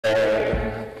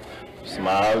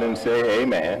Smile and say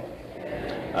amen.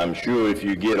 I'm sure if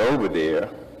you get over there,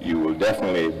 you will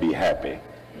definitely be happy,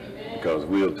 because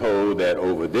we're told that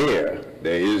over there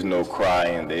is no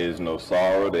crying, there is no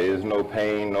sorrow, there is no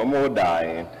pain, no more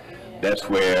dying. That's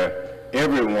where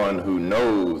everyone who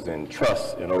knows and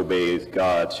trusts and obeys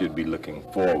God should be looking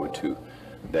forward to,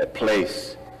 that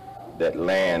place, that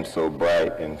land so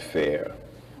bright and fair.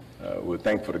 We're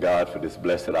thankful to God for this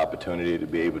blessed opportunity to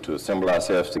be able to assemble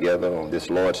ourselves together on this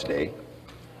Lord's Day,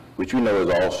 which we know is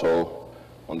also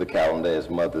on the calendar as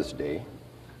Mother's Day.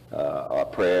 Our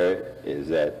prayer is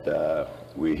that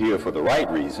we're here for the right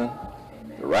reason.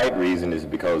 The right reason is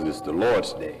because it's the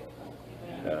Lord's Day.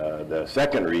 The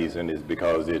second reason is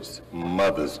because it's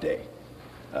Mother's Day.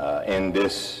 In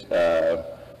this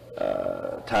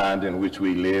times in which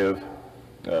we live,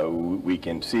 we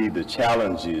can see the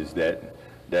challenges that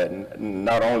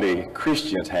not only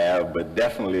Christians have, but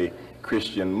definitely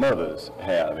Christian mothers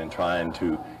have in trying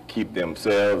to keep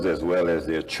themselves as well as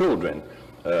their children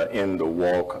in the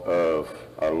walk of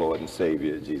our Lord and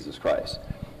Savior, Jesus Christ.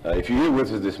 If you're here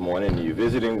with us this morning and you're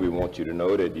visiting, we want you to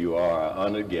know that you are our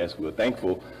honored guest. We're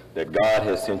thankful that God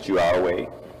has sent you our way.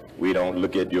 We don't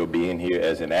look at your being here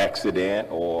as an accident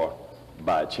or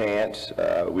by chance.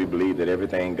 We believe that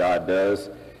everything God does,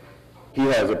 he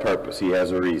has a purpose, he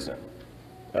has a reason.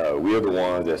 We are the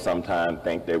ones that sometimes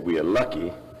think that we are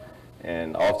lucky,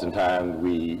 and oftentimes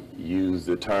we use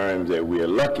the terms that we are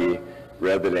lucky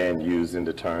rather than using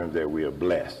the terms that we are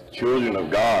blessed. Children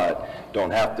of God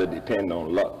don't have to depend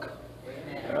on luck.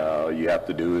 All you have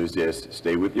to do is just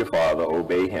stay with your Father,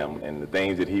 obey him, and the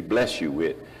things that he bless you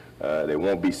with, they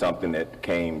won't be something that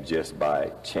came just by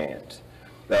chance.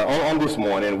 On this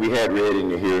morning, we had read in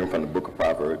your hearing from the book of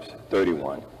Proverbs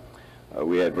 31.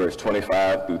 We had verse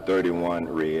 25 through 31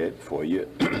 read for you.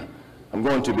 I'm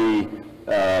going to be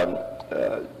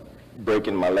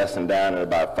breaking my lesson down in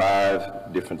about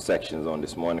 5 different sections on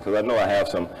this morning, because I know I have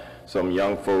some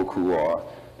young folk who are,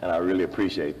 and I really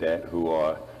appreciate that, who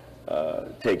are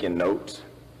taking notes.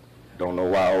 Don't know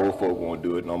why old folk won't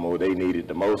do it no more. They need it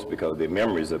the most because their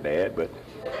memories are bad. But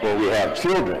when we have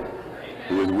children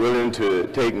who is willing to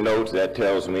take notes, that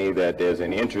tells me that there's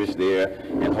an interest there,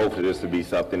 and hopefully this will be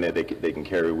something that they can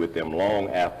carry with them long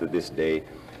after this day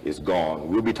is gone.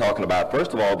 We'll be talking about,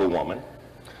 first of all, the woman.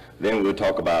 Then we'll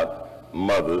talk about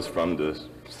mothers from the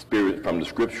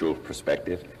scriptural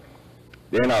perspective.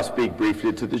 Then I'll speak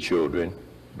briefly to the children,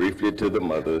 briefly to the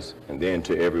mothers, and then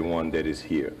to everyone that is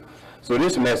here. So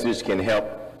this message can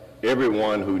help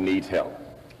everyone who needs help.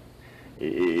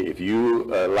 If you,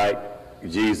 like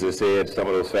Jesus said, some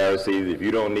of those Pharisees, if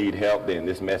you don't need help, then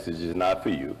this message is not for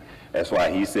you. That's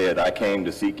why he said, I came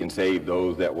to seek and save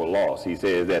those that were lost. He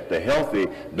says that the healthy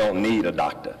don't need a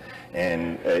doctor.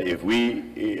 And if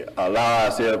we allow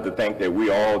ourselves to think that we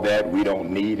all that, we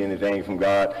don't need anything from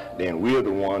God, then we're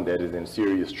the one that is in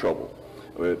serious trouble.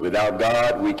 Without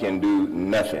God, we can do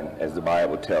nothing, as the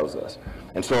Bible tells us.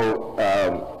 And so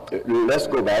let's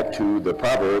go back to the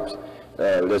Proverbs.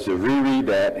 Let's just reread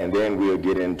that, and then we'll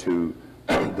get into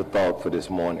the thought for this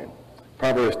morning.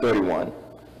 Proverbs 31,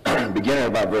 beginning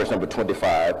about verse number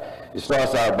 25, it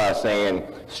starts out by saying,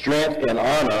 strength and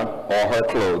honor are her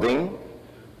clothing,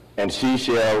 and she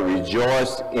shall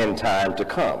rejoice in time to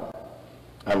come.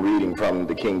 I'm reading from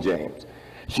the King James.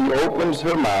 She opens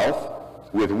her mouth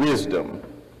with wisdom,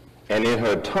 and in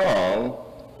her tongue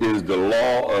is the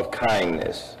law of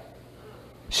kindness.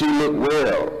 She looked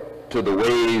well to the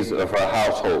ways of her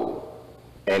household,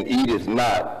 and eateth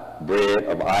not bread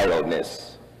of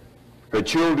idleness. Her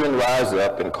children rise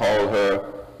up and call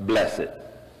her blessed.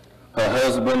 Her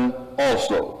husband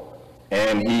also,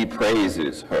 and he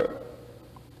praises her.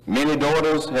 Many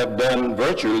daughters have done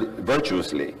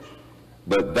virtuously,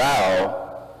 but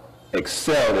thou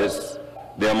excellest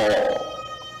them all.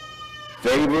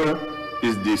 Favor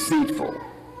is deceitful,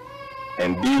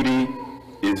 and beauty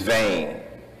is vain.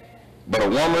 But a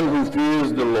woman who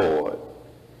fears the Lord,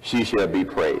 she shall be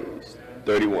praised.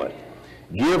 31.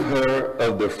 Give her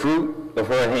of the fruit of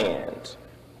her hands,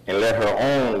 and let her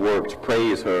own works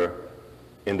praise her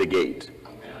in the gate.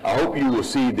 I hope you will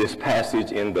see this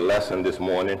passage in the lesson this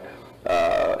morning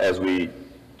as we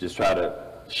just try to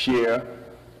share.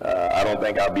 I don't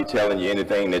think I'll be telling you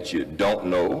anything that you don't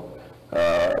know,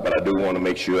 but I do want to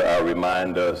make sure I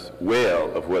remind us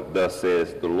well of what thus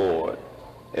says the Lord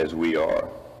as we are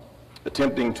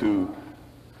attempting to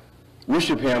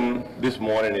worship him this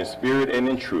morning in spirit and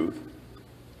in truth,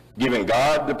 giving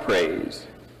God the praise,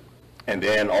 and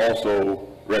then also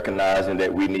recognizing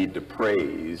that we need to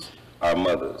praise our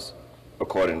mothers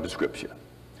according to Scripture.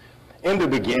 In the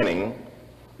beginning,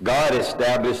 God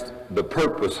established the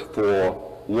purpose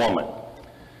for woman.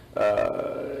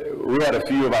 We had a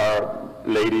few of our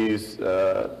ladies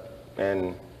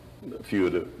and a few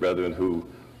of the brethren who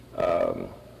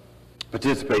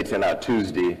participates in our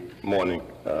Tuesday morning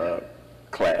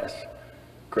class,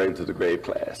 Cradle to the Grave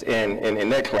class. And in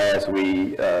that class,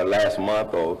 we, last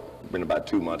month, or been about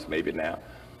 2 months maybe now,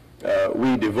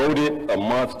 we devoted a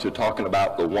month to talking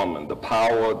about the woman, the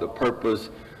power, the purpose,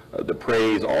 the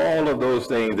praise, all of those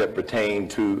things that pertain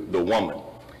to the woman.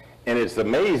 And it's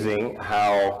amazing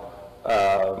how,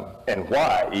 and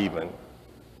why even,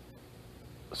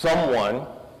 someone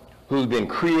who's been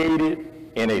created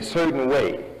in a certain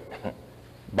way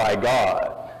by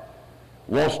God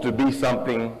wants to be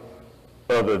something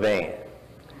other than.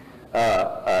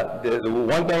 The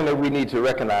one thing that we need to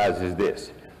recognize is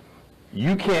this.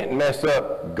 You can't mess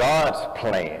up God's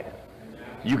plan.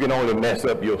 You can only mess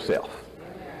up yourself.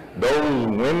 Those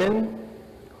women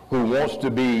who wants to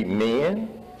be men,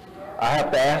 I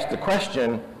have to ask the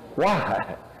question,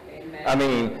 why? Amen. I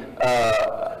mean,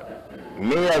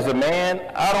 me as a man,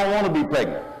 I don't want to be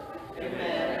pregnant.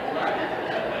 Amen.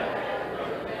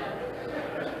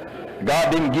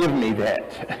 God didn't give me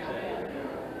that.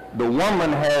 The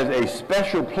woman has a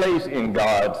special place in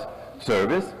God's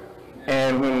service,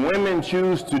 and when women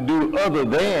choose to do other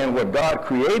than what God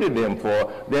created them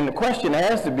for, then the question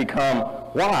has to become,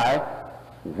 why?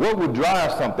 What would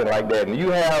drive something like that? And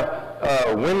you have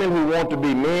women who want to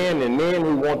be men and men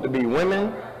who want to be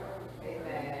women.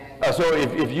 So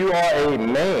if you are a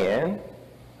man,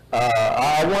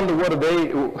 I wonder what are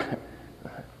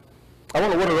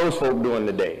those folk doing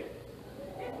today?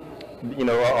 You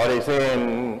know, are they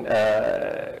saying,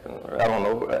 I don't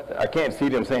know, I can't see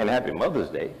them saying Happy Mother's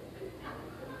Day.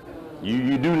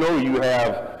 You do know you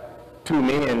have two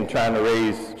men trying to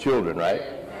raise children, right,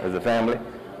 as a family?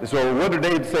 So what do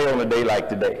they say on a day like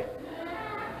today?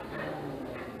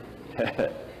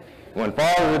 When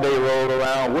Father's Day rolled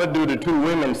around, what do the two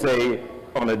women say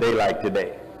on a day like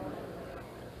today?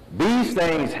 These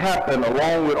things happen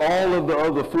along with all of the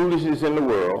other foolishness in the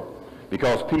world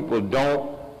because people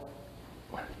don't.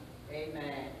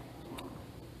 Amen.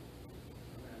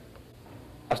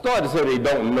 I started to say they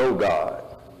don't know God.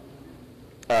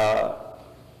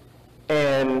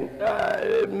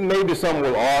 Maybe some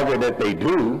will argue that they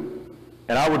do,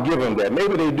 and I would give them that.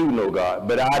 Maybe they do know God,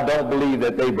 but I don't believe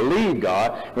that they believe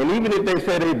God. And even if they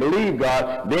say they believe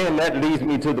God, then that leads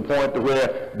me to the point to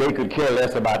where they could care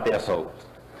less about their souls.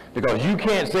 Because you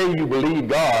can't say you believe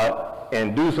God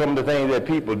and do some of the things that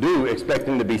people do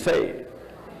expecting to be saved.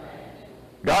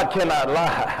 God cannot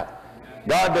lie.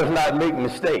 God does not make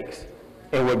mistakes.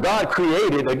 And what God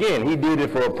created, again, he did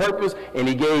it for a purpose, and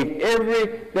he gave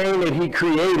everything that he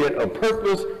created a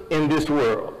purpose in this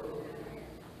world.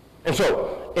 And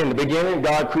so, in the beginning,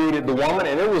 God created the woman,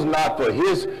 and it was not for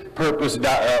his purpose,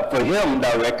 for him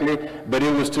directly, but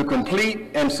it was to complete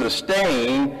and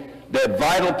sustain that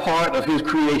vital part of his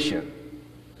creation,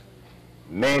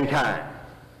 mankind.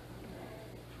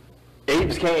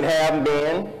 Apes can't have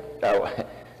men.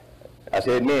 I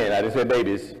said men, I didn't say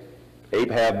babies.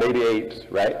 Ape have baby apes,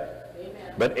 right? Amen.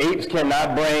 But apes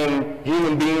cannot bring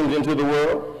human beings into the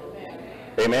world.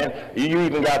 Amen. Amen. You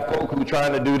even got folk who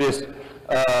trying to do this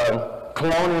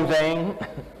cloning thing.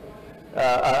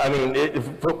 I mean,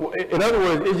 in other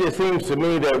words, it just seems to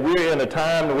me that we're in a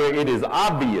time where it is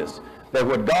obvious that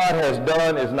what God has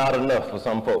done is not enough for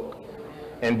some folk.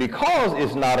 And because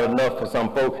it's not enough for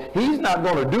some folk, he's not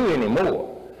going to do any more.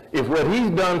 If what he's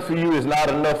done for you is not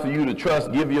enough for you to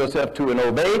trust, give yourself to, and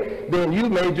obey, then you've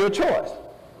made your choice.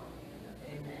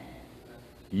 Amen.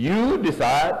 You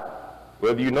decide,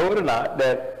 whether you know it or not,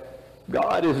 that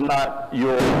God is not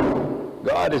your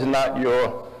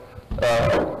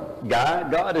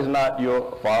guide. God is not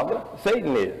your father.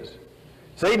 Satan is.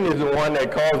 Satan is the one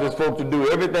that causes folk to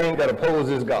do everything that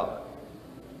opposes God.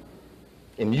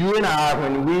 And you and I,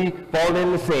 when we fall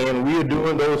into sin, we are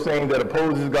doing those things that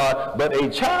opposes God. But a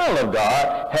child of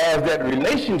God has that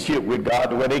relationship with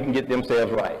God to where they can get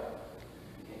themselves right.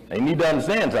 And you need to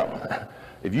understand something.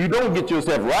 If you don't get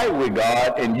yourself right with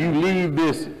God and you leave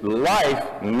this life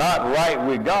not right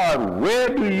with God, where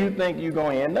do you think you're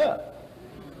going to end up?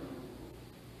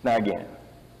 Now again,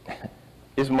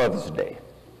 it's Mother's Day.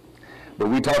 But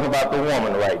we're talking about the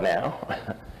woman right now.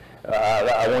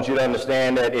 I want you to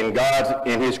understand that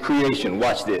in his creation,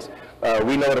 watch this.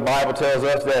 We know the Bible tells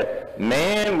us that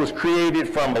man was created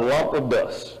from a lump of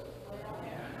dust.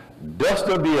 Dust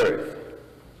of the earth.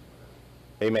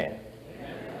 Amen.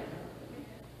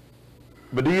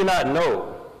 But do you not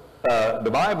know,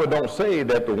 the Bible don't say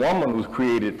that the woman was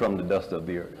created from the dust of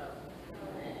the earth.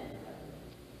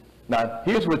 Now,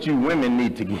 here's what you women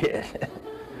need to get.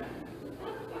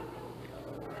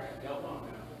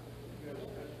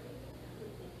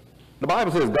 The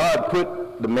Bible says God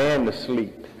put the man to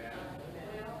sleep,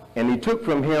 and he took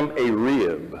from him a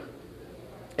rib,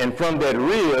 and from that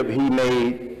rib he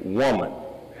made woman.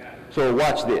 So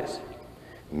watch this.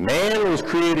 Man was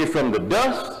created from the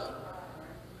dust.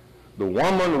 The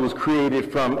woman was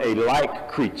created from a like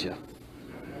creature.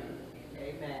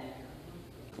 Amen.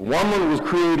 Woman was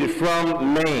created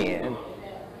from man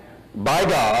by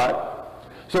God.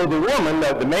 So the woman,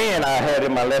 the man I had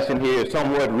in my lesson here is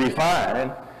somewhat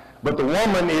refined, but the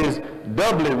woman is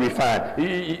doubly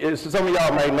refined. Some of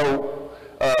y'all may know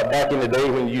back in the day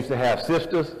when you used to have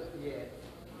sisters.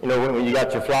 You know, when you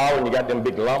got your flour and you got them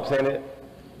big lumps in it,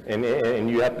 and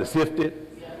you have to sift it.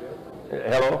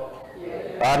 Hello?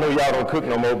 I know y'all don't cook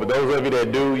no more, but those of you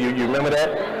that do, you remember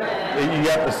that? You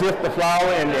have to sift the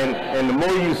flour, and the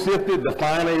more you sift it, the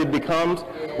finer it becomes.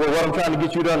 Well, what I'm trying to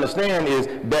get you to understand is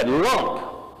that lump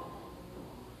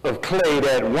of clay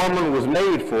that woman was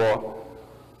made for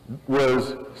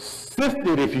was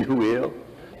sifted, if you will,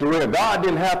 to where God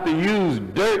didn't have to use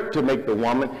dirt to make the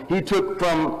woman. He took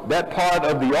from that part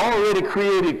of the already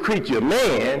created creature,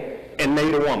 man, and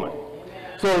made a woman.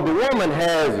 So the woman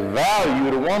has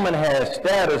value, the woman has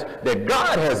status that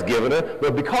God has given her,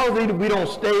 but because we don't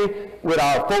stay with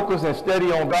our focus and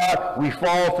steady on God, we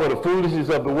fall for the foolishness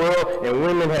of the world, and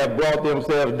women have brought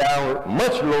themselves down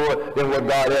much lower than what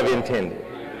God ever intended.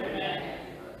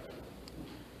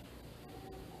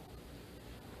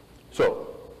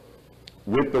 So,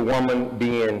 with the woman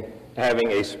having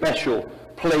a special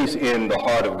place in the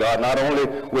heart of God, not only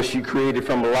was she created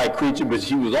from a like creature, but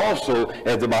she was also,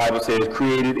 as the Bible says,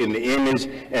 created in the image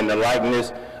and the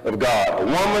likeness of God. A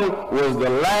woman was the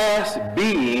last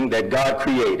being that God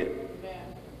created.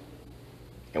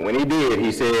 And when he did,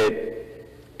 he said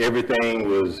everything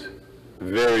was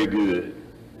very good.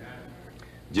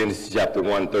 Genesis chapter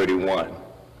 1:31.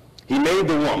 He made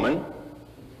the woman,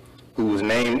 who was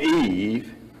named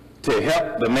Eve, to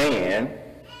help the man,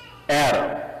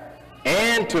 Adam,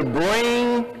 and to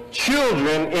bring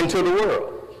children into the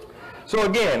world. So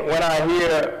again, when I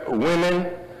hear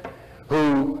women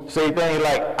who say things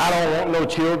like, I don't want no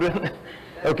children,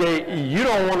 okay, you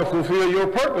don't want to fulfill your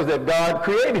purpose that God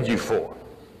created you for.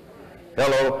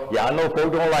 Hello? Yeah, I know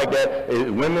folks don't like that.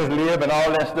 Women's lib and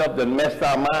all that stuff that messed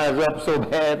our minds up so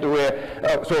bad to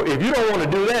where, so if you don't want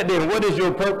to do that, then what is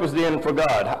your purpose then for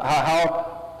God?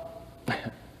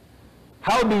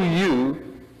 How do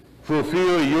you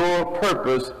fulfill your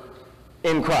purpose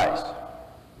in Christ?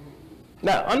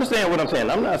 Now, understand what I'm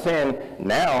saying. I'm not saying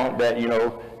now that, you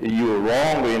know, you're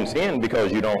wrong in sin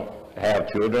because you don't have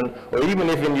children, or even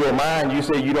if in your mind you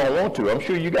say you don't want to. I'm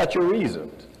sure you got your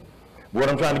reasons. What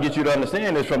I'm trying to get you to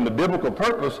understand is from the biblical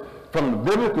purpose, from the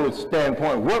biblical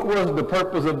standpoint, what was the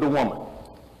purpose of the woman?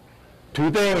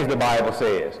 Two things the Bible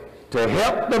says. To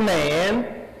help the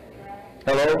man,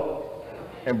 hello,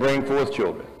 and bring forth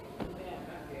children.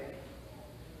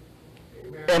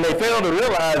 And they fail to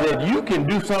realize that you can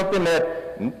do something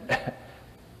that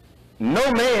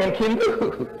no man can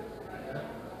do.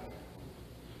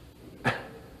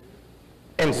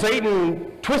 And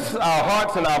Satan twists our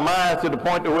hearts and our minds to the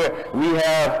point to where we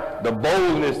have the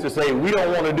boldness to say, we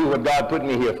don't want to do what God put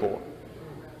me here for.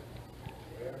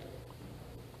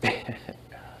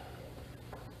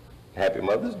 Happy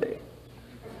Mother's Day.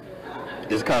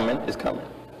 It's coming, it's coming.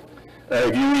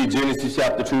 If you read Genesis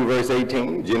chapter 2, verse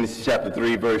 18, Genesis chapter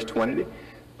 3, verse 20,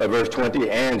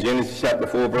 and Genesis chapter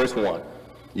 4, verse 1,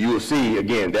 you will see,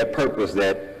 again, that purpose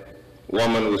that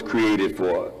woman was created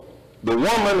for. The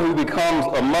woman who becomes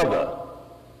a mother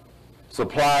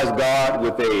supplies God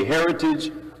with a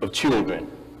heritage of children.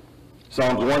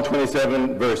 Psalms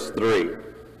 127, verse 3.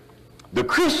 The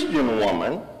Christian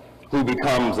woman who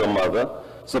becomes a mother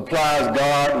supplies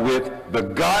God with the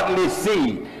godly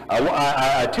seed.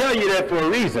 I tell you that for a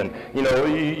reason. You know,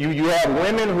 you have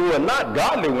women who are not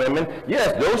godly women.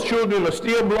 Yes, those children are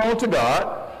still belong to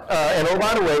God. And oh,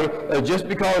 by the way, just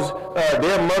because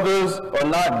their mothers are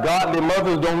not godly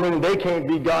mothers don't mean they can't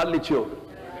be godly children.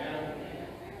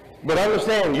 But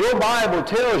understand, your Bible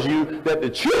tells you that the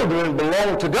children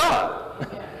belong to God.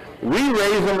 We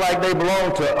raise them like they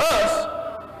belong to us,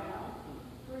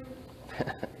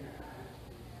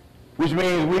 which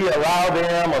means we allow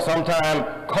them or sometimes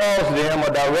cause them or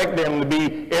direct them to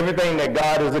be everything that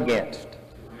God is against.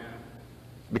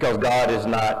 Because God is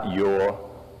not your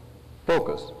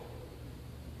focus.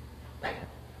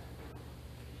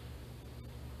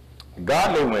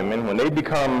 Godly women, when they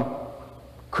become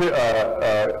Christian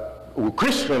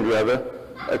women,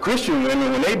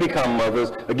 when they become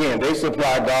mothers, again, they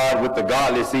supply God with the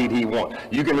godly seed he wants.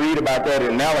 You can read about that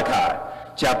in Malachi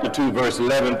chapter 2, verse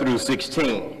 11 through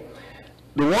 16.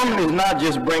 the woman is not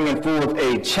just bringing forth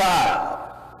a child,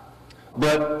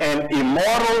 but an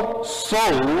immortal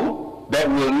soul that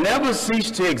will never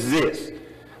cease to exist,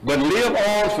 but live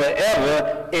on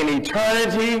forever in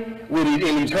eternity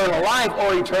in eternal life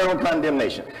or eternal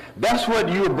condemnation. That's what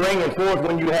you're bringing forth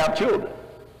when you have children.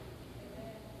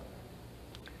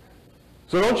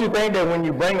 So don't you think that when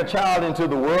you bring a child into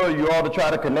the world, you ought to try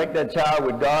to connect that child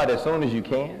with God as soon as you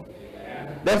can?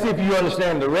 That's if you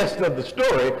understand the rest of the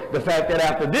story, the fact that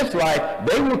after this life,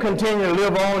 they will continue to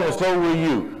live on and so will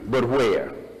you. But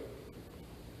where?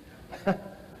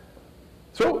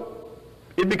 So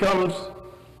it becomes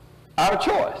our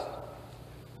choice.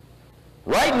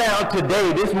 Right now,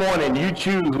 today, this morning, you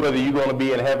choose whether you're going to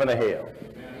be in heaven or hell.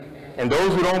 And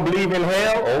those who don't believe in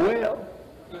hell, oh well.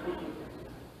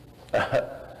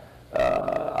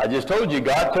 I just told you,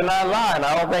 God could not lie, and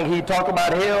I don't think he'd talk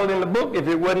about hell in the book if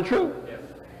it wasn't true.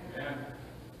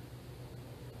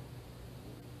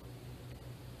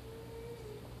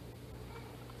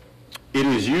 It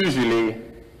is usually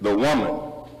the woman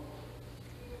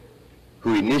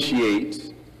who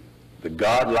initiates the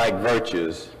God-like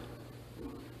virtues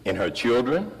in her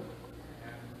children,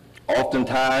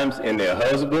 oftentimes in their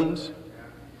husbands,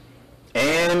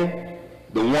 and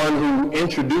the one who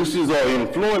introduces or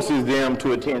influences them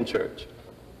to attend church.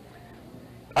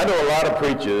 I know a lot of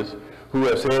preachers who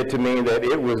have said to me that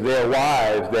it was their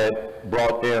wives that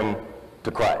brought them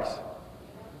to Christ.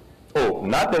 Oh,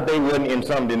 not that they weren't in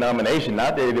some denomination,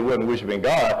 not that they wasn't worshiping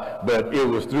God, but it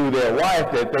was through their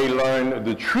wife that they learned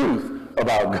the truth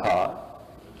about God.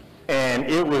 And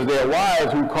it was their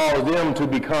wives who caused them to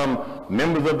become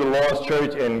members of the Lord's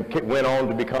church and went on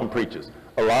to become preachers.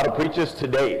 A lot of preachers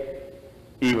today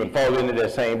even fall into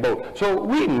that same boat. So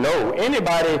we know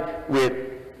anybody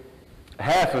with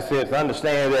half a sense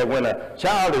understands that when a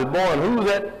child is born,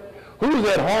 who's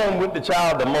at home with the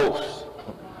child the most?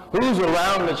 Who's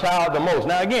around the child the most?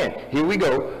 Now again, here we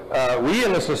go. We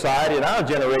in a society in our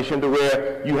generation to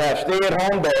where you have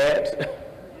stay-at-home dads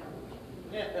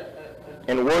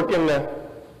and working the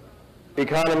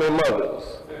economy mothers.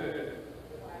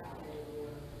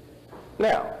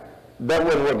 Now, that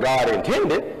wasn't what God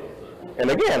intended. And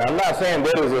again, I'm not saying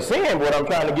that is a sin. What I'm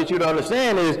trying to get you to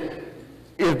understand is,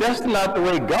 if that's not the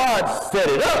way God set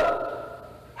it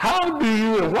up, how do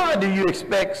you and why do you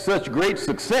expect such great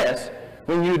success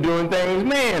when you're doing things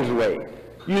man's way?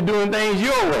 You're doing things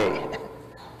your way.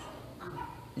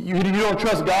 You don't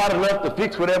trust God enough to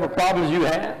fix whatever problems you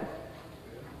have?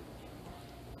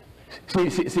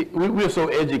 See, we're so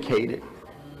educated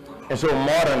and so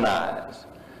modernized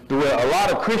to where a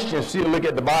lot of Christians still look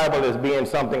at the Bible as being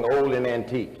something old and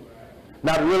antique,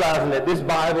 not realizing that this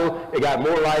Bible, it got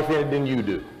more life in it than you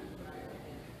do.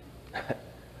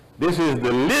 This is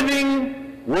the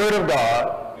living Word of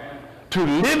God to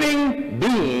living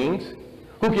beings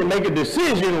who can make a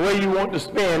decision where you want to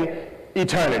spend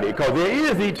eternity, because there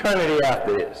is eternity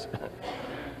after this.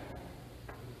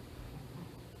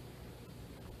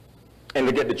 And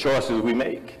look at the choices we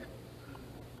make.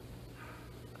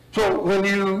 So when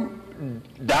you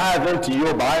dive into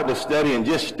your Bible study and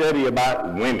just study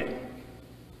about women,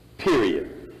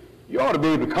 period, you ought to be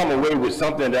able to come away with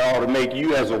something that ought to make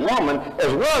you as a woman,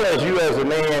 as well as you as a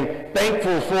man,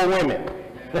 thankful for women.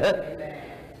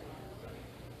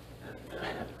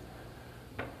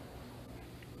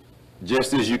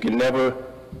 Just as you can never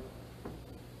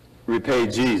repay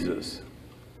Jesus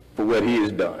for what he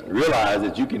has done, realize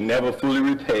that you can never fully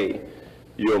repay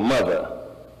your mother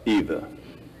either.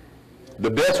 The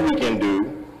best we can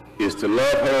do is to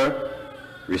love her,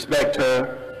 respect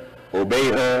her,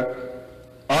 obey her,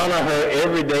 honor her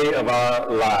every day of our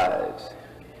lives.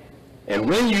 And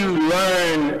when you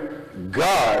learn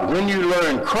God, when you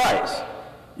learn Christ,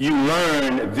 you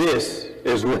learn this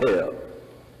as well.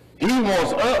 He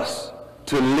wants us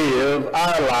to live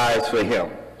our lives for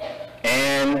him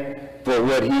and for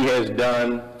what he has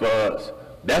done for us.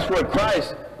 That's what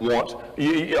Christ wants.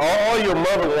 All your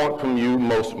mother wants from you,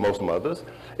 most mothers,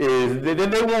 is that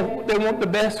they want the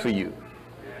best for you.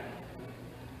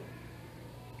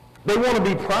 They want to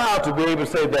be proud to be able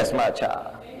to say, that's my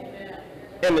child.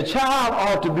 And the child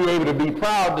ought to be able to be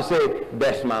proud to say,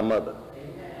 that's my mother.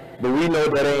 But we know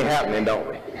that ain't happening, don't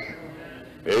we?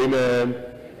 Amen.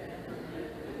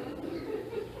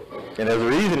 And there's a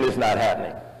reason it's not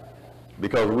happening.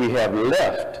 Because we have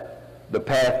left the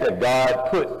path that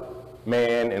God put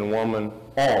man and woman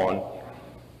on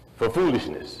for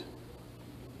foolishness.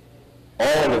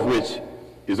 All of which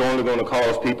is only going to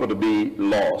cause people to be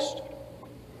lost.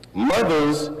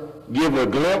 Mothers give a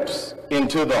glimpse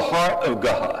into the heart of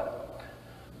God.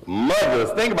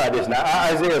 Mothers, think about this now.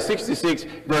 Isaiah 66,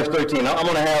 verse 13. I'm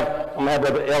going to have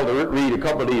the elder read a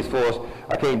couple of these for us.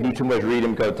 I can't do too much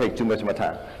reading because it takes too much of my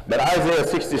time. But Isaiah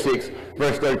 66,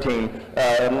 verse 13.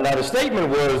 Now the statement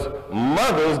was,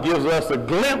 mothers gives us a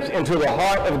glimpse into the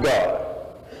heart of God.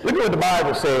 Look at what the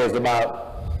Bible says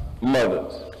about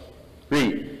mothers.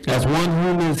 Read. As one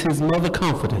whom is his mother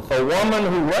comforteth. A woman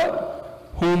who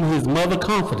what? Whom his mother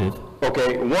comforteth.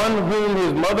 Okay, one whom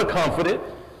his mother comforted.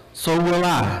 So will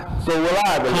I. So will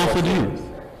I. Comfort you.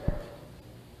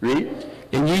 Read.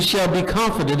 And ye shall be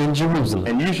comforted in Jerusalem.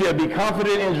 And you shall be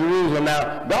comforted in Jerusalem.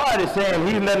 Now, God is saying,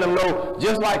 he's letting them know,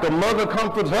 just like a mother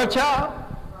comforts her child,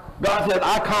 God says,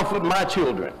 I comfort my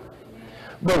children.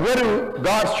 But where do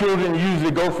God's children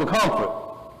usually go for comfort?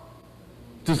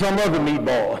 To some other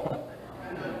meatball,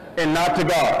 and not to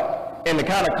God. And the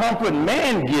kind of comfort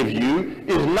man gives you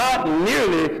is not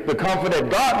nearly the comfort that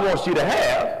God wants you to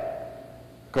have,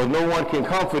 because no one can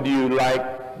comfort you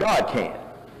like God can.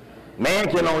 Man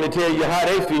can only tell you how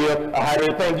they feel or how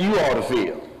they think you ought to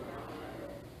feel.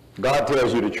 God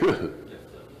tells you the truth.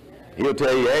 He'll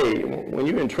tell you, hey, when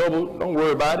you're in trouble, don't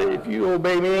worry about it. If you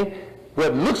obey me,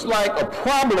 what looks like a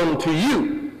problem to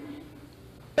you.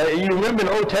 You remember in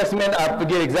the Old Testament, I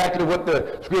forget exactly what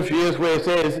the scripture is, where it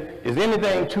says, is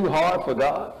anything too hard for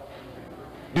God?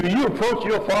 Do you approach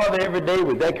your Father every day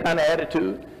with that kind of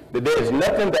attitude? That there's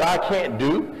nothing that I can't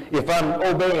do? If I'm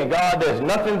obeying God, there's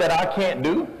nothing that I can't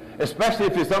do? Especially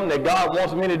if it's something that God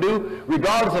wants me to do,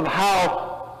 regardless of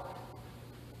how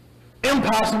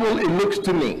impossible it looks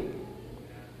to me.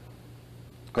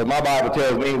 Because my Bible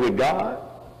tells me with God,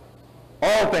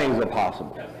 all things are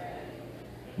possible.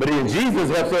 But then Jesus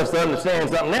helps us to understand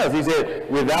something else. He said,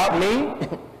 without me,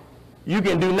 you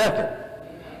can do nothing.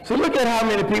 So look at how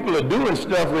many people are doing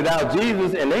stuff without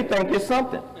Jesus and they think it's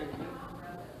something.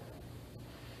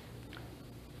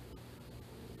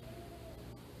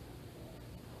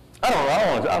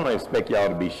 I don't expect y'all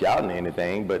to be shouting or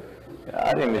anything, but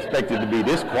I didn't expect it to be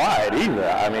this quiet either.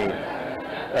 I mean,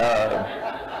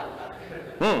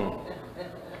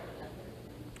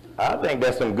 I think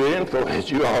that's some good info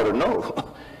that you ought to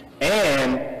know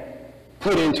and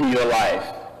put into your life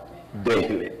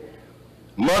daily.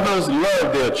 Mothers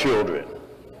love their children.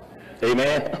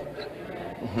 Amen?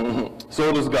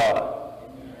 So does God.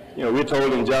 You know, we're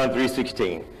told in John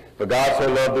 3:16, for God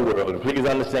so loved the world. And please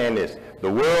understand this. The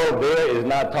world there is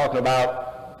not talking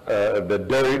about the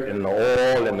dirt and the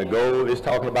oil and the gold. It's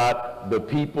talking about the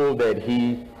people that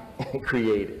he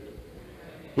created.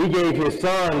 He gave his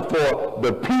son for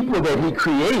the people that he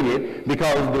created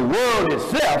because the world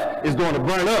itself is going to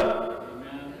burn up.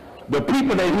 The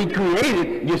people that he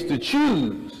created gets to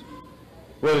choose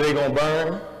whether they're going to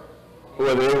burn or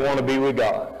whether they want to be with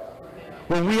God.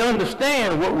 When we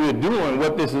understand what we're doing,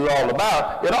 what this is all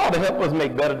about, it ought to help us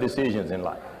make better decisions in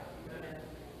life.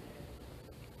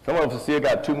 Some of us still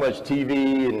got too much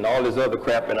TV and all this other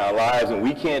crap in our lives, and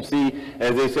we can't see,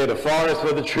 as they say, the forest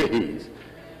for the trees.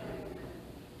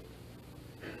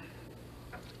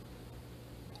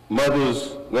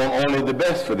 Mothers want only the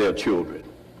best for their children.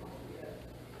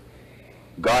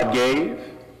 God gave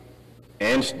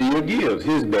and still gives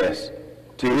his best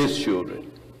to his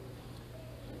children.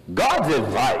 God's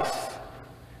advice,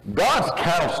 God's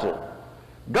counsel,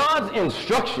 God's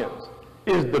instructions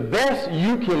is the best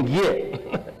you can get.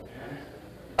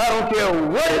 I don't care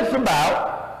what it's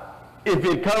about. If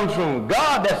it comes from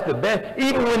God, that's the best.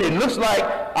 Even when it looks like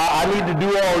I need to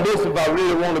do all this if I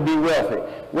really want to be wealthy.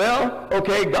 Well,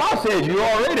 okay, God says you're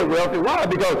already wealthy. Why?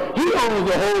 Because he owns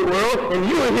the whole world, and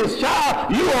you are his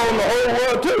child. You own the whole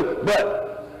world too. But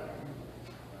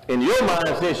in your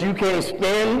mind, since you can't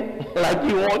spend like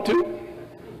you want to,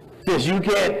 since you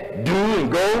can't do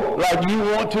and go like you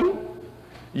want to,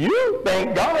 you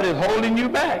think God is holding you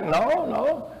back.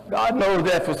 No. God knows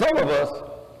that for some of us,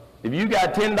 if you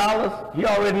got $10, he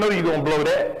already knows you're going to blow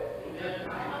that.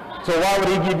 So why would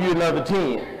he give you another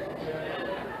 10?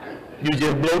 You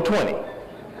just blow 20.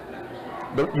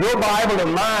 But your Bible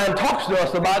and mine talks to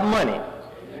us about money.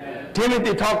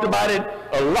 Timothy talked about it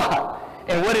a lot.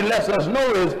 And what it lets us know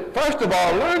is, first of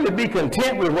all, learn to be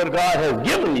content with what God has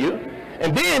given you,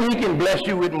 and then he can bless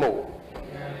you with more.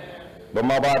 But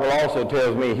my Bible also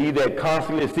tells me, he that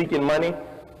constantly seeking money,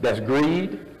 that's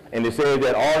greed, and it says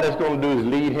that all that's going to do is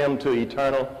lead him to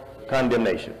eternal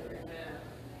condemnation.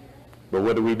 But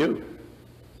what do?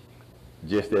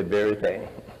 Just that very thing.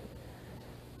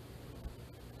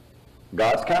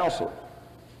 God's counsel,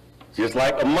 just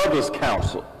like a mother's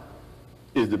counsel,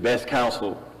 is the best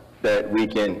counsel that we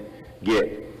can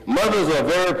get. Mothers are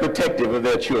very protective of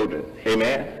their children.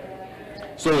 Amen?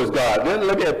 So is God. Let's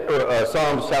look at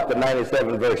Psalms chapter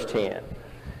 97, verse 10.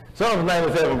 Psalms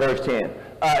 97, verse 10.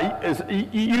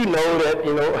 You know that,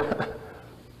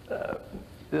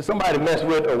 if somebody mess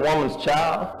with a woman's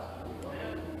child,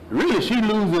 really she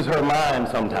loses her mind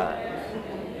sometimes.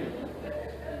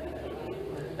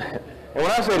 And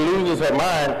when I say loses her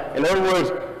mind, in other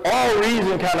words, all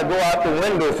reason kind of go out the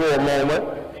window for a moment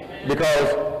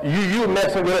because you're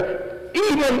messing with her.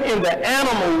 Even in the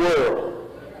animal world,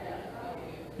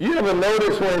 you ever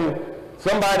notice when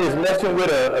somebody's messing with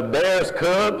a bear's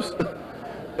cubs?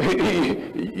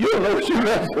 You don't know what you're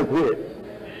messing with.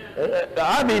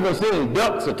 I've even seen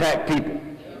ducks attack people.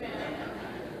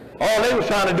 All they was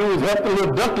trying to do is help the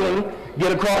little duckling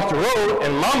get across the road,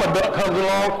 and mama duck comes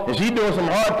along, and she's doing some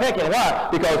hard pecking. Why?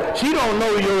 Because she don't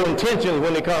know your intentions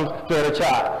when it comes to her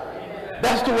child.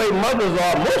 That's the way mothers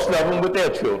are, most of them, with their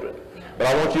children. But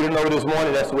I want you to know this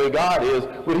morning that's the way God is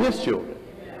with his children.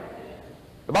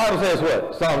 The Bible says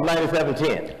what? Psalms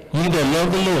 97:10. Ye that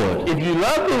love the Lord If you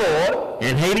love the Lord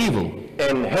and hate evil,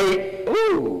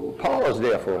 pause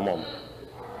there for a moment.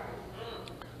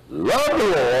 Love the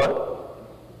Lord,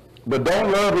 but don't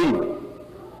love evil.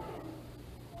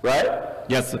 Right?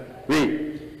 yes, sir.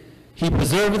 Read. He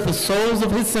preserveth the souls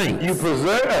of his saints.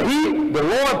 The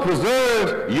Lord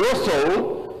preserves your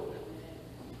soul,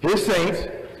 his saints.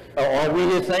 Aren't we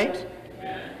his saints?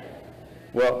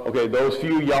 Well, okay, those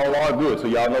few y'all are good, so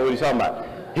y'all know what he's talking about.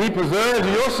 He preserves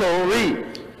your soul,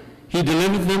 read. He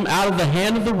delivers them out of the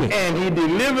hand of the wicked. And he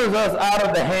delivers us out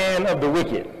of the hand of the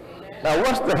wicked. Now,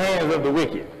 what's the hands of the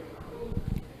wicked?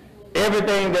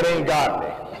 Everything that ain't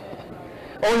godly.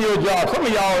 On your job, some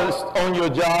of y'all is on your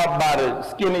job by the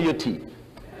skin of your teeth.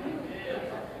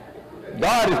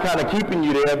 God is kind of keeping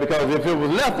you there because if it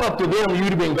was left up to them,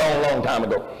 you'd have been gone a long time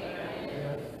ago.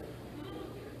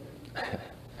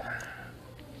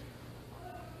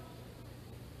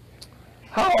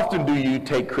 How often do you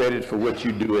take credit for what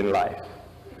you do in life?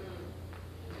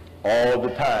 All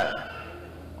the time.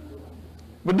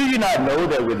 But do you not know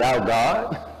that without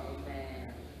God,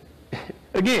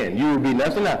 again, you would be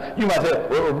nothing. Now, you might say,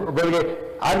 well, Brother Gay,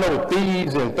 I know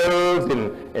thieves and thugs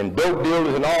and dope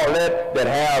dealers and all that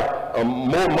have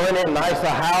more money, nicer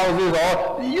houses.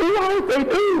 You're right, they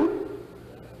do.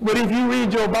 But if you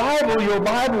read your Bible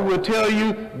will tell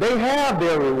you they have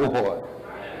their reward.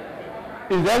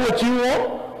 Is that what you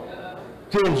want?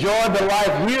 To enjoy the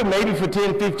life here, maybe for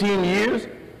 10, 15 years?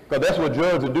 Because that's what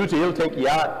drugs will do to you. It'll take you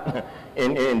out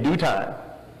in due time.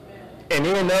 And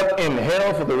end up in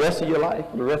hell for the rest of your life,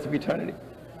 for the rest of eternity.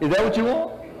 Is that what you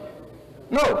want?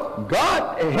 No.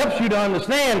 God helps you to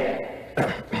understand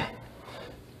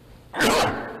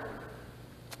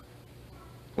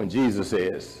when Jesus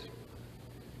says,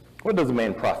 what does a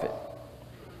man profit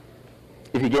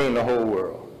if he gain the whole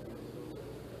world?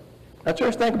 Now,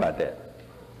 church, think about that.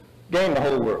 Gain the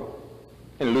whole world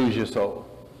and lose your soul.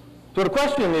 So the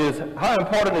question is, how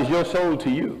important is your soul to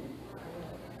you?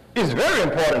 It's very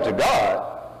important to God.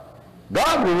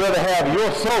 God would rather have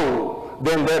your soul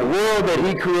than that world that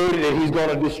he created that he's going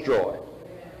to destroy.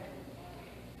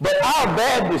 But our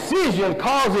bad decision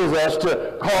causes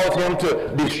him to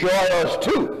destroy us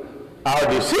too. Our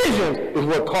decision is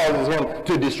what causes him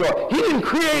to destroy. He didn't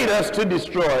create us to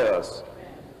destroy us.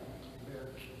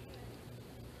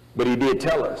 But he did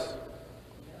tell us,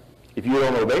 if you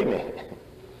don't obey me,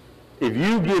 if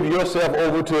you give yourself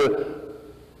over to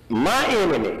my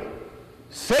enemy,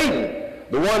 Satan,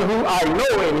 the one who I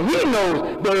know, and he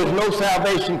knows there is no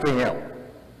salvation for him.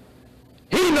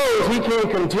 He knows he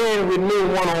can't contend with me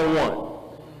one-on-one.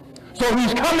 So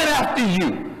he's coming after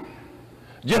you.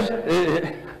 Just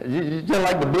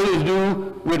like the bullies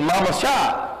do with mama's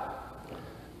child.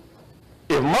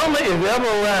 If mama is ever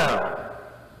around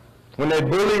when that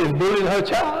bully is bullying her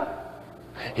child,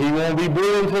 he won't be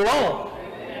bullying for long.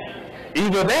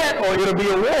 Either that or it'll be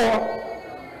a war.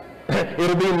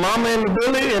 It'll be mama and the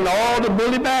bully and all the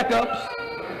bully backups.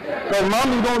 Because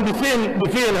mama's going to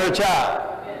defend her child.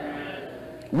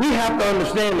 We have to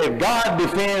understand that God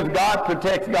defends, God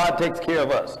protects, God takes care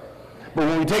of us. But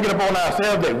when we take it upon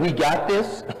ourselves that we got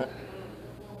this,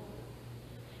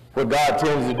 what God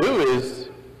tends to do is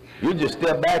you just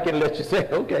step back and let you say,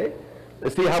 okay,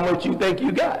 let's see how much you think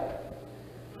you got.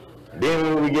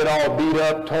 Then when we get all beat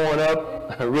up, torn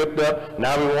up, ripped up,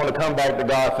 now we want to come back to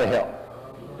God for help.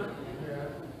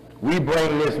 We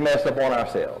bring this mess upon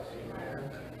ourselves.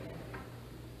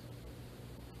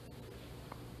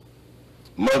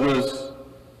 Mothers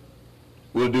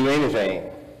will do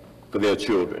anything for their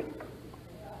children.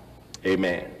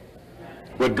 Amen.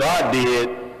 What God did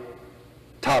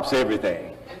tops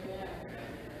everything.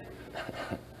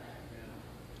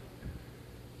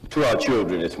 To our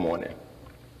children this morning,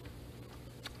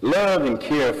 love and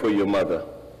care for your mother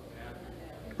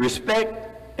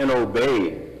Respect and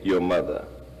obey your mother.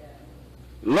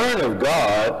 Learn of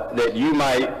God that you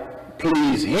might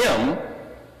please him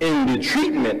in the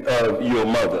treatment of your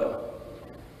mother.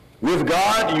 With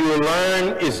God, you will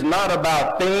learn it's not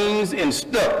about things and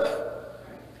stuff,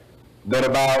 but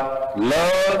about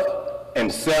love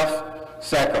and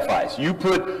self-sacrifice. You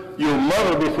put your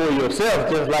mother before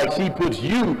yourself just like she puts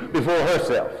you before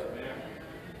herself.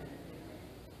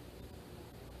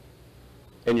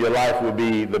 And your life will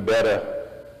be the better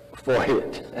for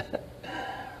it.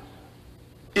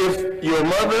 If your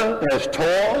mother has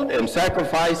toiled and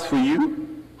sacrificed for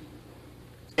you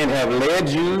and have led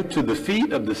you to the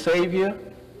feet of the Savior,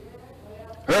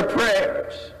 her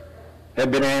prayers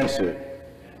have been answered.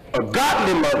 A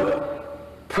godly mother,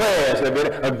 prayers have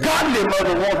been, a godly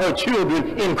mother wants her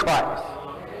children in Christ.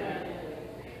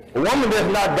 A woman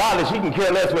that's not godly, she can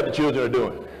care less what the children are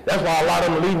doing. That's why a lot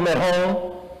of them leave them at home,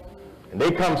 and they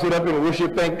come sit up and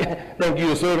worship, think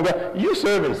you're serving God. You're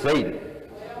serving Satan.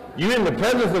 You're in the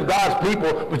presence of God's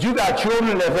people, but you got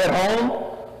children that's at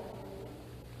home,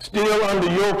 still under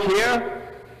your care,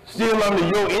 still under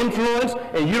your influence,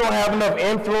 and you don't have enough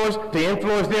influence to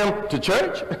influence them to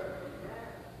church,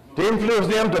 to influence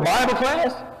them to Bible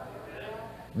class.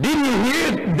 Didn't you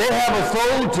hear they have a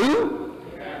soul too?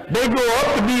 They grow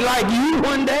up to be like you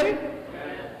one day.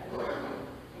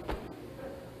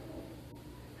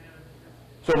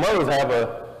 So mothers have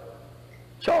a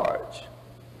charge.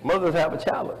 Mothers have a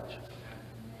challenge.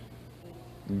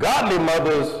 Godly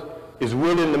mothers is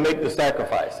willing to make the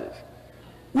sacrifices,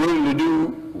 willing to do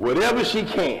whatever she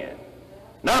can,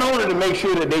 not only to make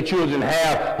sure that their children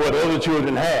have what other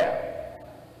children have,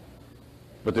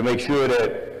 but to make sure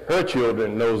that her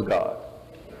children knows God.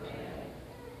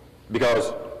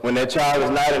 Because when that child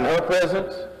is not in her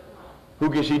presence,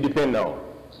 who can she depend on?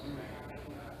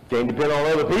 Can't depend on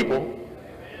other people.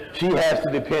 She has to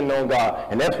depend on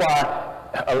God. And that's why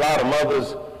a lot of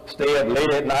mothers stay up late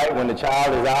at night when the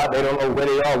child is out. They don't know where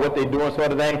they are, what they're doing,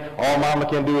 sort of thing. All mama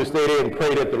can do is stay there and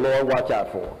pray that the Lord watch out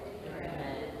for them.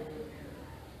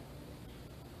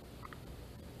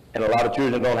 And a lot of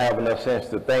children don't have enough sense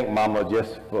to thank mama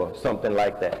just for something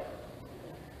like that.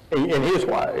 And here's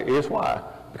why. Here's why.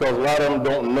 Because a lot of them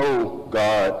don't know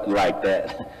God like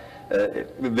that.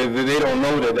 They don't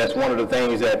know that that's one of the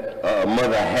things that a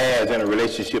mother has in a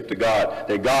relationship to God.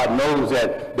 That God knows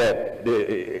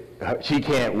that she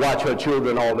can't watch her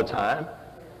children all the time.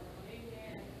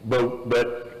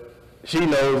 But she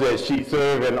knows that she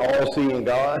serves an all-seeing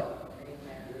God.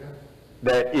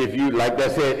 That if you, like I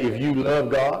said, if you love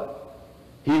God,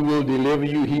 he will deliver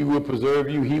you, he will preserve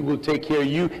you, he will take care of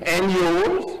you and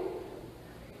yours.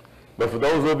 But for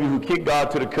those of you who kick God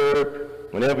to the curb,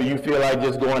 whenever you feel like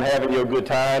just going having your good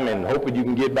time and hoping you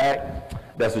can get back,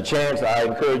 that's a chance. I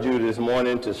encourage you this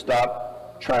morning to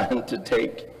stop trying to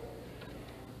take.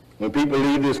 When people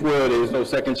leave this world, there's no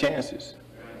second chances.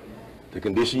 The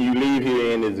condition you leave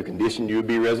here in is the condition you'll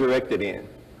be resurrected in.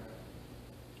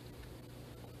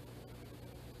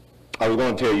 I was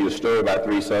going to tell you a story about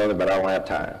 3 sons, but I don't have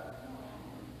time.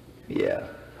 Yeah.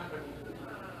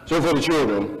 So for the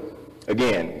children,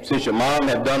 again, since your mom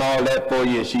has done all that for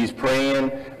you and she's praying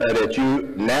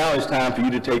that now it's time for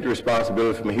you to take the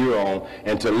responsibility from here on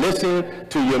and to listen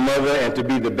to your mother and to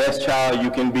be the best child you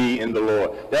can be in the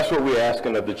Lord. That's what we're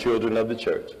asking of the children of the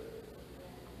church.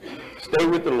 Stay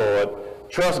with the Lord.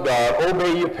 Trust God.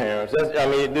 Obey your parents.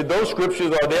 Those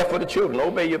scriptures are there for the children.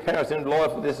 Obey your parents in the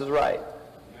Lord, for this is right.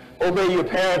 Obey your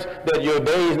parents that your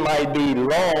days might be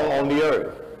long on the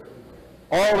earth.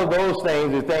 All of those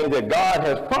things are things that God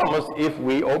has promised if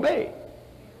we obey.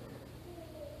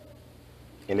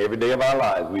 In every day of our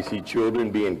lives, we see children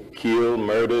being killed,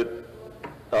 murdered,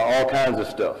 all kinds of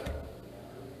stuff.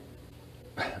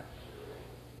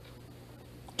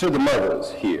 To the mothers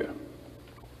here,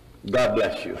 God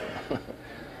bless you.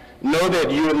 Know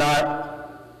that you're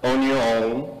not on your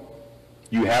own.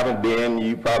 You haven't been.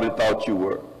 You probably thought you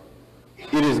were.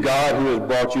 It is God who has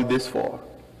brought you this far.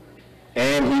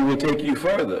 And he will take you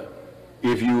further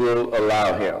if you will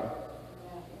allow him.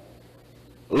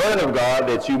 Learn of God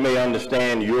that you may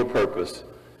understand your purpose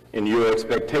and your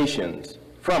expectations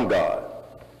from God.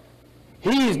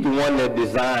 He's the one that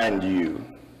designed you,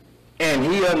 and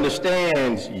he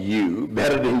understands you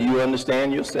better than you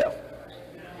understand yourself.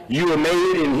 You are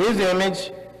made in his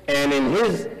image and in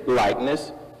his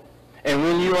likeness, and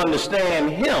when you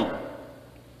understand him,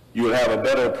 you'll have a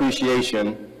better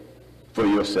appreciation for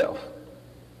yourself.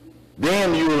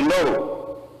 Then you will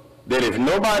know that if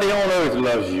nobody on earth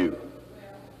loves you,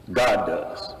 God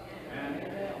does.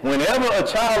 Whenever a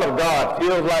child of God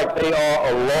feels like they are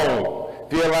alone,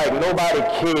 feel like nobody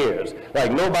cares,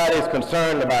 like nobody's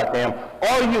concerned about them,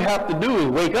 all you have to do is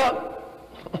wake up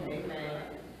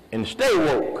and stay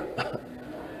woke.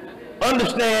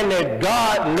 Understand that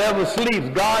God never sleeps.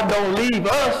 God don't leave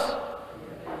us.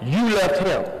 You left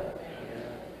him.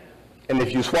 And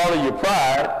if you swallow your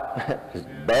pride, as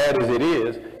bad as it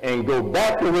is, and go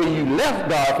back the way you left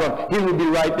God from, he will be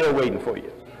right there waiting for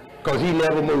you. Because he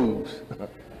never moves.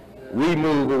 We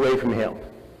move away from him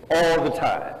all the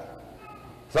time.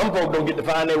 Some folks don't get to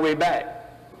find their way back.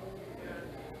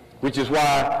 Which is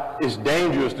why it's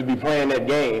dangerous to be playing that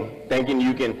game, thinking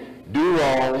you can do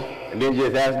wrong and then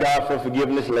just ask God for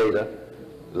forgiveness later.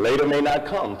 Later may not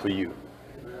come for you.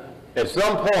 At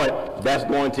some point, that's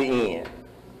going to end.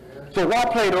 So why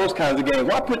play those kinds of games?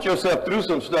 Why put yourself through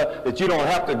some stuff that you don't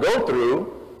have to go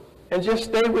through, and just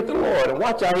stay with the Lord and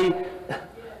watch how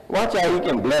he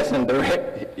can bless and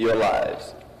direct your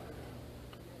lives.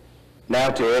 Now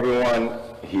to everyone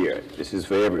here, this is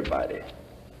for everybody,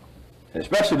 and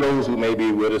especially those who may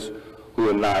be with us who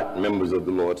are not members of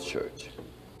the Lord's church.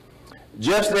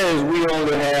 Just as we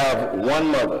only have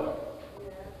one mother,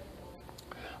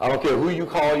 I don't care who you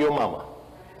call your mama,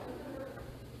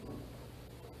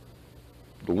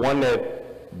 the one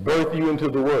that birthed you into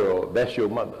the world, that's your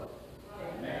mother.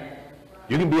 Amen.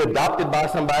 You can be adopted by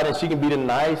somebody and she can be the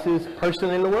nicest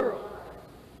person in the world,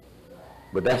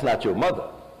 but that's not your mother.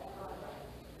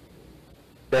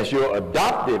 That's your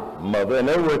adopted mother. In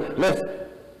other words, let's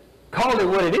call it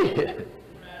what it is.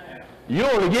 You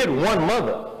only get one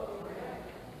mother.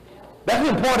 That's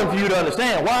important for you to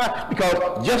understand. Why?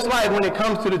 Because just like when it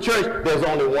comes to the church, there's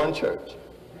only one church.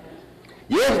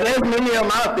 Yes, there's many of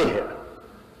them out there,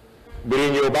 but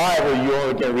in your Bible, you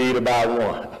only can read about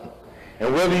one.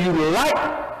 And whether you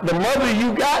like the mother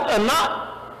you got or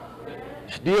not,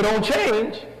 still don't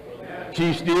change.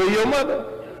 She's still your mother.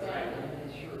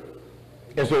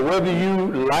 And so whether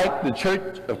you like the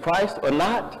Church of Christ or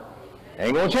not,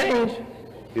 ain't going to change.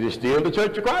 It is still the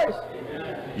Church of Christ.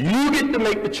 You get to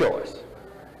make the choice.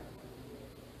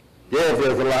 Yes,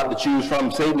 there's a lot to choose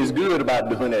from. Satan is good about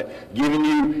doing that, giving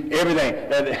you everything.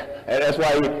 And that's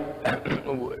why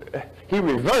he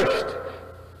reversed.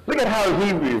 Look at how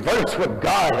he reversed what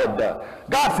God had done.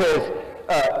 God says,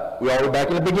 we're already back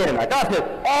in the beginning. Now, God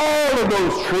said, all of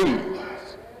those trees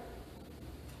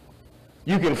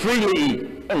you can freely eat.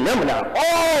 And remember now,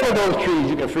 all of those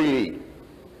trees you can freely eat.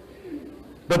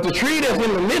 But the tree that's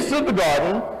in the midst of the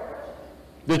garden,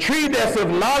 the tree that's of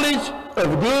knowledge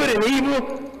of good and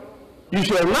evil, you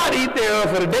shall not eat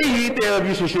thereof, for the day you eat thereof,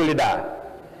 you shall surely die.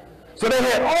 So they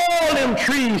had all them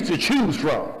trees to choose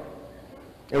from.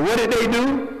 And what did they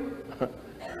do?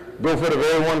 Go for the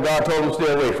very one God told them to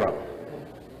stay away from.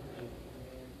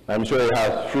 Let me show you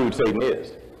how shrewd Satan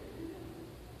is.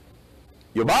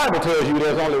 Your Bible tells you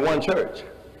there's only one church.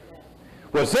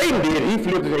 What Satan did, he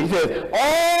flipped it. He says,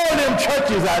 all them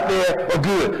churches out there are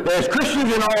good. There's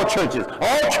Christians in all churches.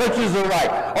 All churches are right.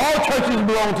 All churches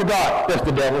belong to God. That's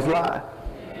the devil's lie.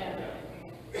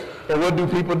 And what do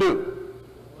people do?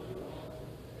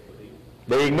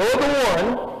 They ignore the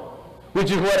one,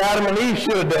 which is what Adam and Eve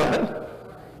should have done,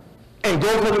 and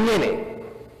go for the many.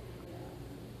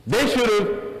 They should have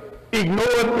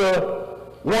ignored the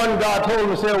one God told them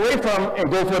to stay away from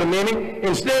and go for the many.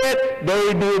 Instead,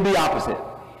 they did the opposite.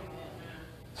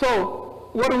 So,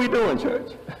 what are we doing,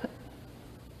 church?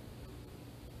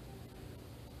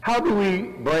 How do we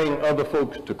bring other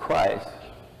folks to Christ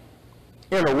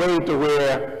in a way to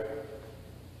where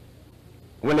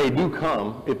when they do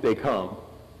come, if they come,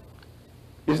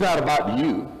 it's not about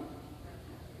you?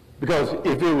 Because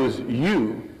if it was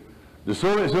you, as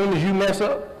soon as you mess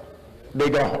up, they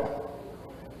go home.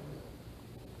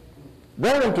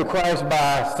 Bring them to Christ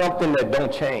by something that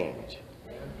don't change,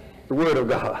 the Word of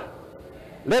God.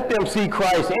 Let them see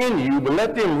Christ in you, but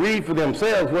let them read for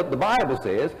themselves what the Bible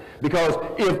says, because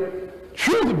if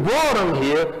truth brought them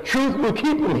here, truth will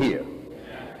keep them here.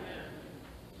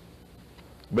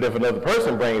 But if another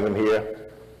person brings them here,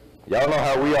 y'all know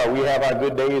how we are. We have our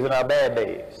good days and our bad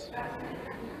days.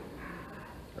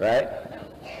 Right?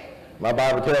 My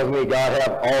Bible tells me God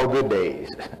have all good days.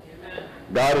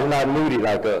 God is not moody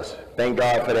like us. Thank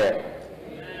God for that.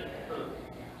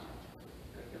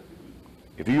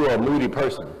 If you are a moody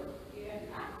person,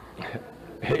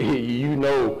 you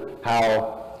know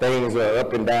how things are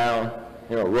up and down,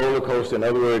 roller coaster. In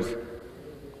other words,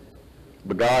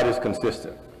 but God is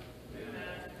consistent.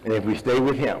 And if we stay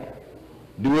with him,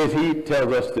 do as he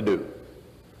tells us to do,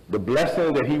 the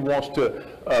blessing that he wants to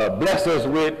bless us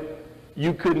with,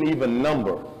 you couldn't even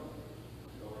number.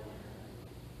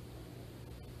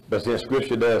 But then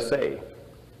Scripture does say,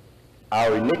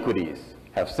 our iniquities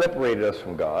have separated us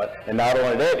from God. And not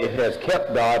only that, it has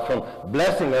kept God from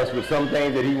blessing us with some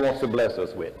things that he wants to bless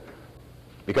us with.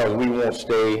 Because we won't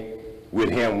stay with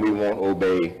him, we won't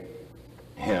obey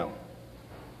him.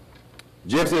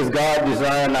 Just as God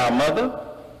designed our mother,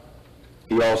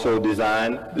 he also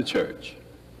designed the church.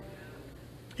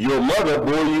 Your mother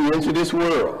bore you into this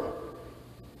world.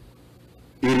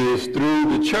 It is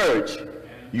through the church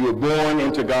you are born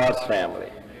into God's family.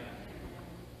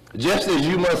 Just as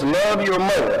you must love your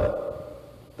mother,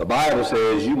 the Bible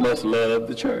says you must love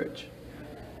the church.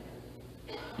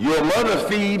 Your mother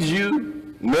feeds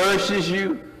you, nourishes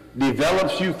you,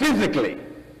 develops you physically.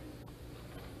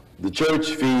 The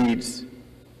church feeds,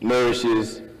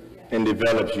 nourishes, and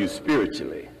develops you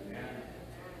spiritually.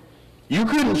 You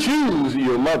couldn't choose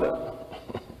your mother,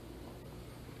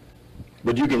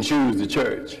 but you can choose the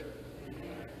church.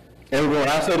 And when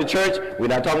I say the church, we're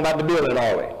not talking about the building,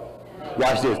 are we?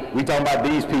 Watch this. We're talking about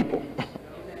these people.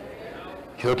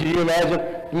 So can you imagine?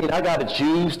 I mean, I got to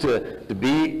choose to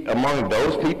be among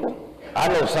those people? I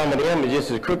know some of them are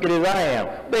just as crooked as I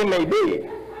am. They may be.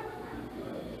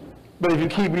 But if you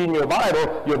keep reading your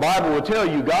Bible will tell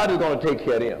you God is going to take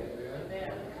care of them.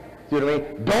 You know what I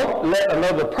mean? Don't let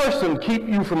another person keep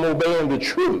you from obeying the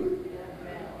truth.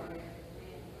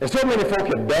 And so many folk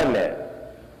have done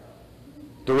that,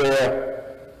 to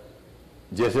where,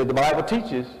 just as the Bible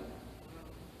teaches,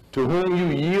 to whom you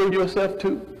yield yourself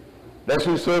to, that's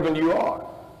whose servant you are.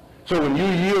 So when you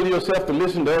yield yourself to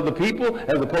listen to other people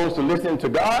as opposed to listening to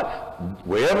God,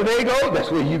 wherever they go,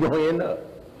 that's where you're going to end up.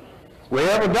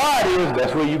 Wherever God is,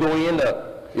 that's where you're going to end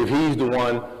up, if he's the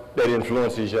one that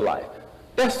influences your life.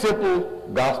 That's simple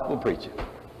gospel preaching.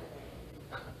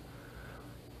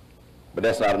 But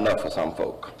that's not enough for some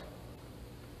folk.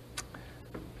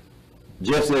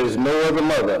 Just as no other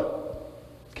mother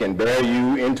can bear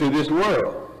you into this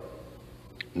world,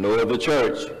 no other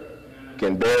church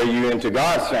can bear you into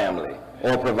God's family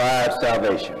or provide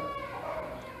salvation.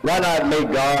 Why not make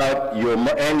God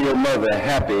and your mother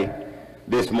happy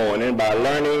this morning by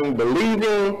learning,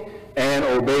 believing, and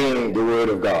obeying the word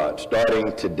of God,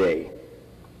 starting today?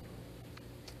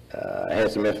 I had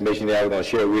some information that I was going to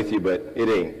share with you, but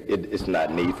it's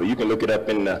not needful. You can look it up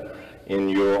in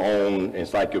your own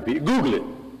encyclopedia. Google it.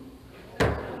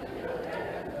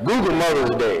 Google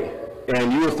Mother's Day,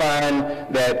 and you'll find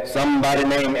that somebody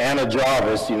named Anna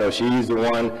Jarvis, she's the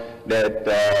one that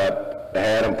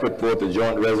had them put forth the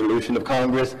joint resolution of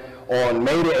Congress on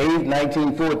May the 8th,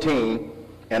 1914,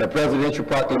 and a presidential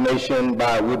proclamation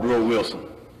by Woodrow Wilson.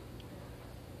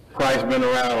 Christ's been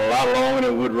around a lot longer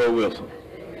than Woodrow Wilson.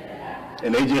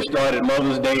 And they just started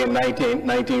Mother's Day in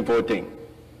 1914.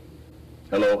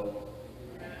 Hello?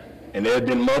 And there's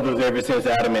been mothers ever since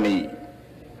Adam and Eve.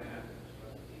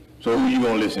 So who you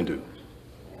going to listen to?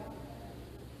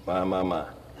 My.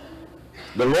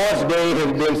 The Lord's Day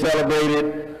has been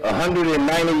celebrated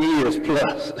 190 years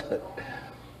plus.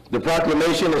 The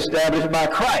proclamation established by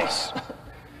Christ,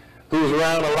 who's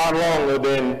around a lot longer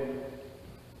than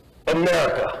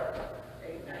America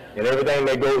and everything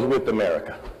that goes with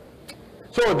America.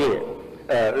 So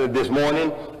again, this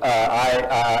morning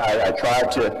I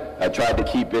tried to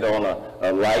keep it on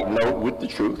a light note with the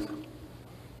truth,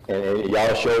 and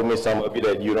y'all showed me, some of you,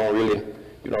 that you don't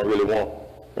really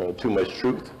want too much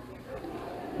truth,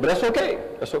 but that's okay.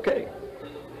 That's okay.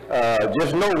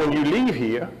 Just know when you leave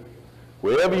here,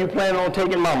 wherever you plan on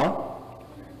taking Mama,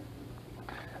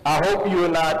 I hope you are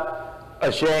not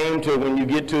ashamed to, when you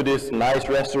get to this nice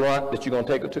restaurant, that you're gonna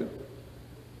take her to.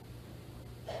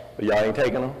 But y'all ain't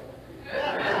taking them?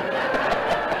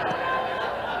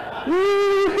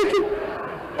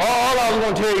 All I was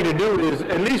going to tell you to do is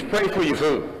at least pray for your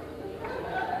food.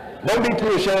 Don't be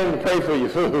too ashamed to pray for your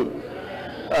food.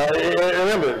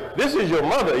 Remember, this is your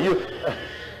mother.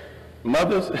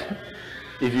 Mothers,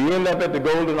 if you end up at the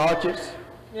Golden Arches,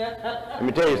 let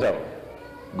me tell you something.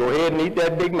 Go ahead and eat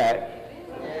that Big Mac.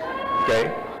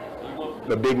 Okay?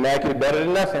 The Big Mac is better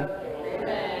than nothing.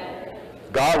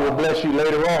 God will bless you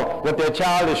later on. What that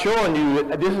child is showing you,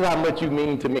 this is how much you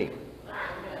mean to me.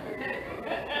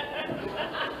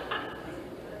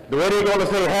 The way they're going to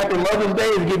say Happy Mother's Day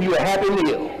is give you a happy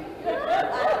meal.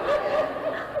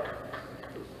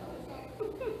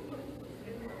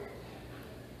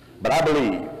 But I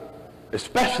believe,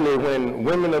 especially when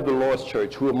women of the Lord's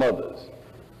church who are mothers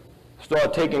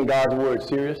start taking God's word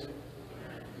serious,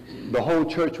 the whole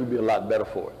church will be a lot better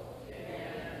for it.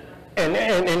 And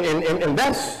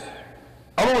that's,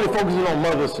 I'm only focusing on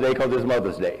mothers today because it's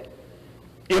Mother's Day.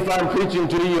 If I'm preaching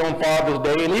to you on Father's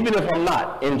Day, and even if I'm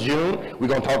not, in June, we're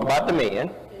going to talk about the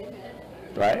men,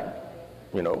 right?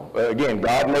 Again,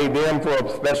 God made them for a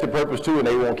special purpose too, and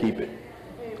they won't keep it.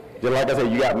 Just like I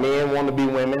said, you got men want to be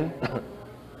women.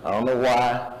 I don't know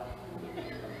why.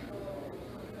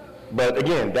 But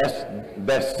again,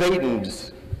 that's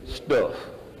Satan's stuff.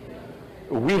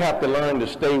 We have to learn to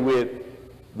stay with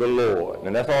the Lord.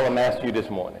 And that's all I'm asking you this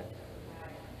morning.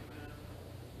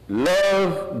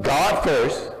 Love God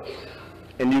first,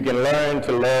 and you can learn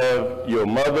to love your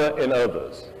mother and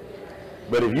others.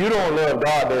 But if you don't love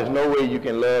God, there's no way you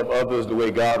can love others the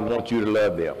way God wants you to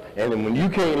love them. And then when you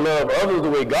can't love others the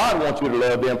way God wants you to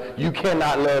love them, you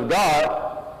cannot love God,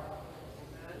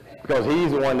 because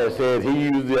he's the one that says, he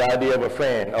used the idea of a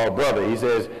friend or brother. He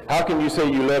says, how can you say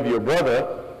you love your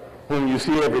brother whom you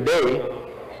see every day?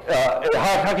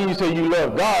 How can you say you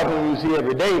love God whom you see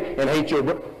every day and hate your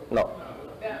brother? No.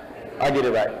 I get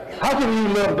it right. How can you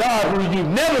love God who you've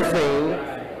never seen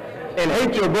and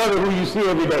hate your brother who you see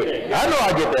every day? I know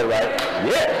I get that right.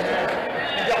 Yes.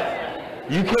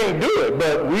 You can't do it,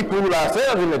 but we fool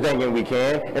ourselves into thinking we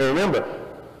can. And remember,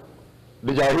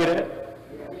 did y'all hear that?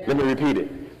 Let me repeat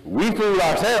it. We fool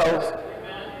ourselves.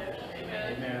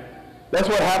 That's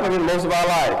what happens in most of our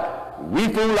life. We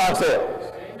fool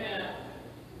ourselves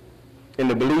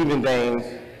into believing things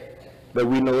that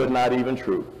we know is not even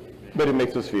true, but it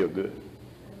makes us feel good.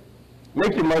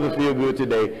 Make your mother feel good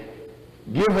today.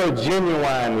 Give her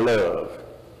genuine love.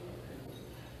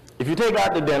 If you take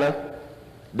out to dinner,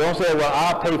 don't say, well,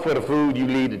 I'll pay for the food, you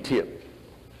leave the tip.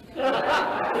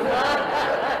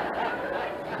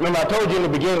 Remember, I told you in the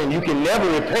beginning, you can never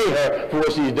repay her for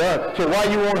what she's done, so why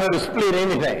you want her to split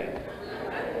anything?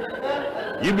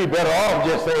 You'd be better off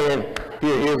just saying,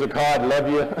 here's a card, love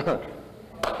you.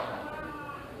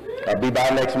 I'll be by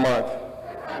next month.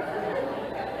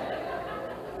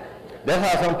 That's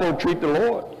how some folks treat the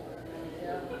Lord.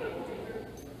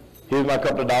 Here's my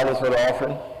couple of dollars for the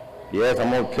offering. Yes,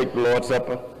 I'm going to take the Lord's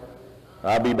Supper.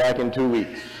 I'll be back in 2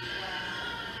 weeks.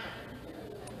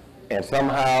 And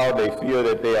somehow they feel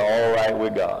that they are all right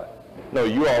with God. No,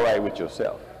 you're all right with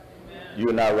yourself.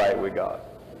 You're not right with God.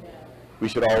 We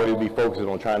should always be focusing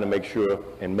on trying to make sure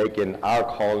and making our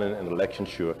calling and election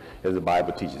sure, as the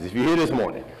Bible teaches. If you're here this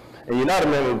morning and you're not a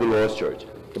member of the Lord's church,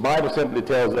 the Bible simply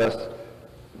tells us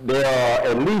there are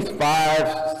at least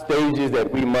 5 stages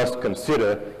that we must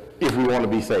consider if we want to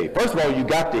be saved. First of all, you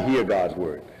got to hear God's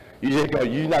word. You're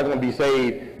not going to be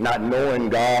saved not knowing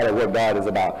God or what God is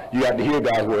about. You got to hear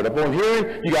God's word. Upon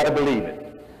hearing, you got to believe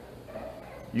it.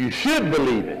 You should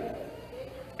believe it.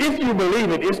 If you believe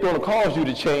it, it's going to cause you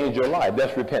to change your life.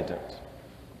 That's repentance.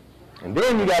 And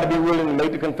then you got to be willing to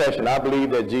make the confession, I believe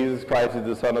that Jesus Christ is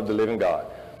the Son of the living God.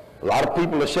 A lot of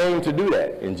people are ashamed to do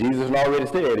that. And Jesus already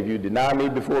said, if you deny me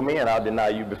before men, I'll deny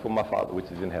you before my Father, which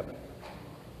is in heaven.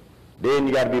 Then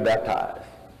you got to be baptized.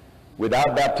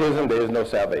 Without baptism, there is no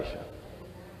salvation.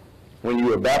 When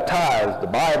you are baptized, the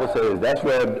Bible says that's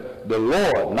where the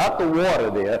Lord, not the water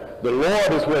there, the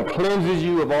Lord is what cleanses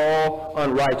you of all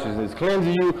unrighteousness,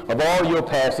 cleanses you of all your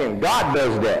past sin. God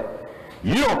does that.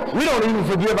 We don't even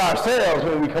forgive ourselves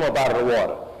when we come up out of the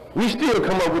water. We still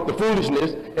come up with the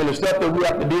foolishness and the stuff that we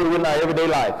have to deal with in our everyday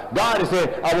life. God is saying,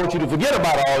 I want you to forget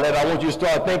about all that. I want you to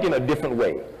start thinking a different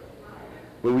way.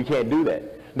 But we can't do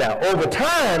that. Now, over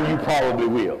time, you probably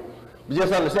will. But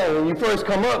just understand, when you first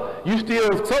come up, you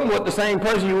still somewhat the same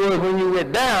person you were when you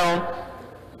went down,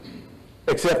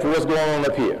 except for what's going on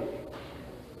up here.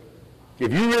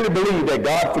 If you really believe that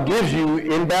God forgives you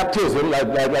in baptism,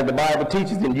 like the Bible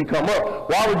teaches, and you come up,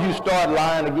 why would you start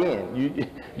lying again?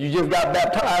 You just got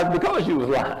baptized because you was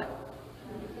lying.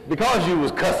 Because you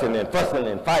was cussing and fussing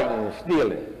and fighting and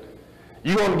stealing.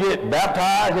 You're going to get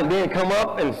baptized and then come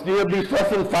up and still be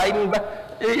fussing, fighting.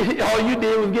 All you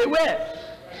did was get wet.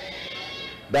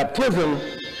 Baptism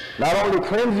not only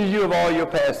cleanses you of all your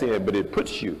past sin, but it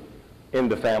puts you in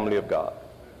the family of God.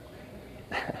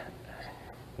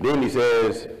 Then he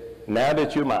says, now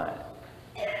that you're mine,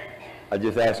 I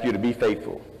just ask you to be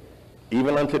faithful,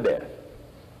 even unto death.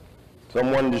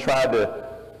 Someone to try to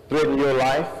threaten your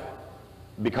life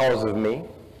because of me,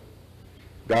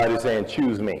 God is saying,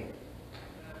 choose me.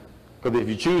 Because if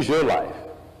you choose your life,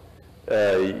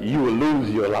 you will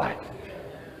lose your life.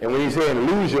 And when he's saying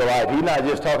lose your life, he's not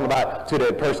just talking about to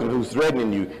that person who's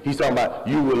threatening you. He's talking about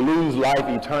you will lose life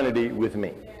eternity with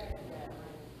me.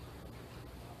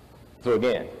 So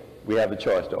again, we have the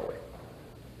choice, don't we?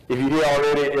 If you're here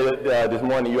already this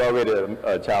morning, you're already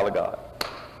a child of God.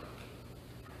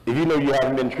 If you know you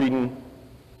haven't been treating,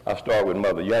 I'll start with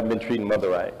mother. You haven't been treating mother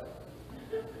right.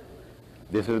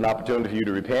 This is an opportunity for you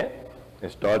to repent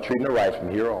and start treating her right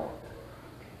from here on.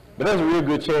 But there's a real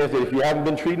good chance that if you haven't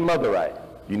been treating mother right,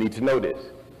 you need to know this.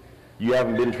 You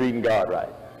haven't been treating God right.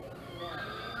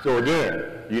 So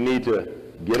again, you need to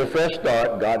get a fresh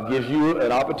start. God gives you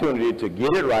an opportunity to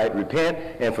get it right, repent,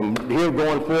 and from here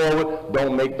going forward,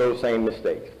 don't make those same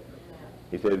mistakes.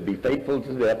 He said, be faithful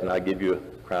to death, and I'll give you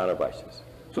a crown of righteousness.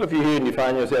 So if you're here and you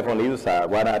find yourself on either side,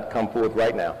 why not come forth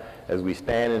right now as we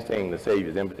stand and sing the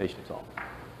Savior's invitation song.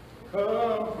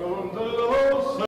 Come from the Lord.